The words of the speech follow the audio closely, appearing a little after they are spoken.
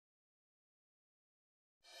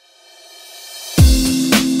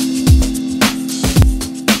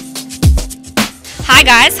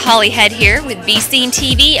Hi guys, Holly Head here with Be Seen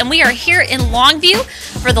TV, and we are here in Longview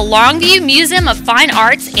for the Longview Museum of Fine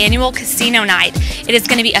Arts annual casino night. It is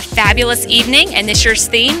going to be a fabulous evening, and this year's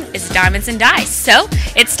theme is Diamonds and Dice. So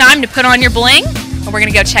it's time to put on your bling, and we're going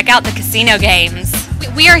to go check out the casino games.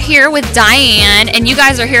 We are here with Diane, and you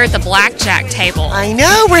guys are here at the blackjack table. I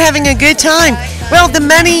know, we're having a good time. Well, the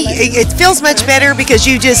money, it feels much better because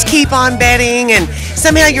you just keep on betting, and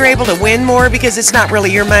somehow you're able to win more because it's not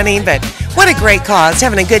really your money, but what a great cause,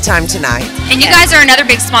 having a good time tonight. And you guys are another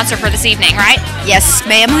big sponsor for this evening, right? Yes,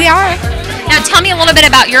 ma'am, we are. Now tell me a little bit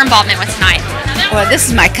about your involvement with tonight. Well, this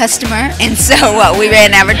is my customer, and so we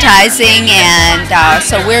ran advertising, and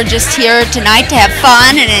so we're just here tonight to have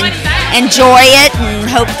fun and enjoy it, and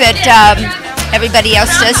hope that everybody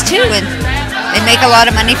else does too, and they make a lot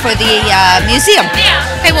of money for the museum.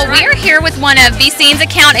 Okay, well, we're here with one of Be Seen's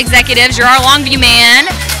account executives. You're our Longview man,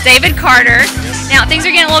 David Carter. Now, things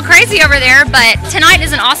are getting a little crazy over there, but tonight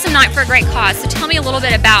is an awesome night for a great cause. So tell me a little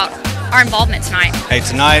bit about our involvement tonight. Hey,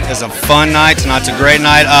 tonight is a fun night. Tonight's a great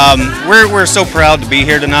night. We're so proud to be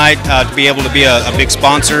here tonight, to be able to be a big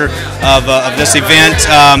sponsor of this event.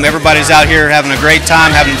 Everybody's out here having a great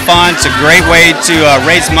time, having fun. It's a great way to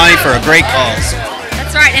raise money for a great cause.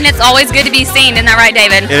 That's right, and it's always good to be seen. Isn't that right,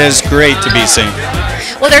 David? It is great to be seen.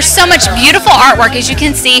 Well, there's so much beautiful artwork, as you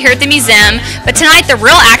can see here at the museum, but tonight the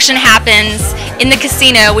real action happens in the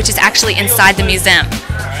casino, which is actually inside the museum.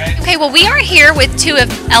 Okay, well, we are here with two of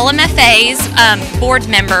LMFA's board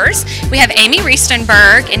members. We have Amy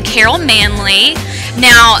Riestenberg and Carol Manley.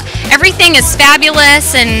 Now, everything is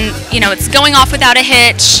fabulous and, you know, it's going off without a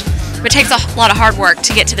hitch, but it takes a lot of hard work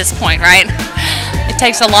to get to this point, right? It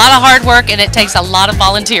takes a lot of hard work, and it takes a lot of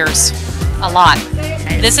volunteers. A lot.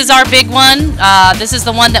 This is our big one. This is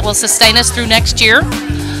the one that will sustain us through next year.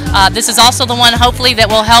 This is also the one, hopefully, that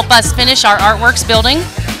will help us finish our artworks building.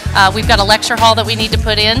 We've got a lecture hall that we need to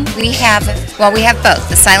put in. We have both.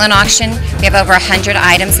 The silent auction, we have over 100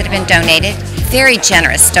 items that have been donated. Very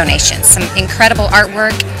generous donations. Some incredible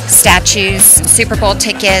artwork, statues, Super Bowl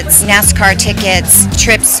tickets, NASCAR tickets,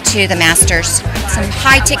 trips to the Masters. Some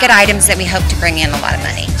high-ticket items that we hope to bring in a lot of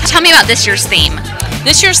money. Tell me about this year's theme.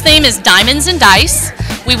 This year's theme is Diamonds and Dice.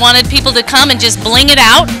 We wanted people to come and just bling it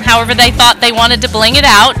out, however they thought they wanted to bling it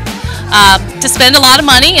out, to spend a lot of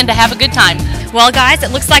money and to have a good time. Well, guys,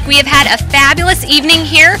 it looks like we have had a fabulous evening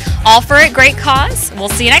here, all for a great cause. We'll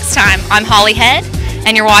see you next time. I'm Holly Head,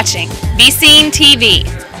 and you're watching Be Seen TV.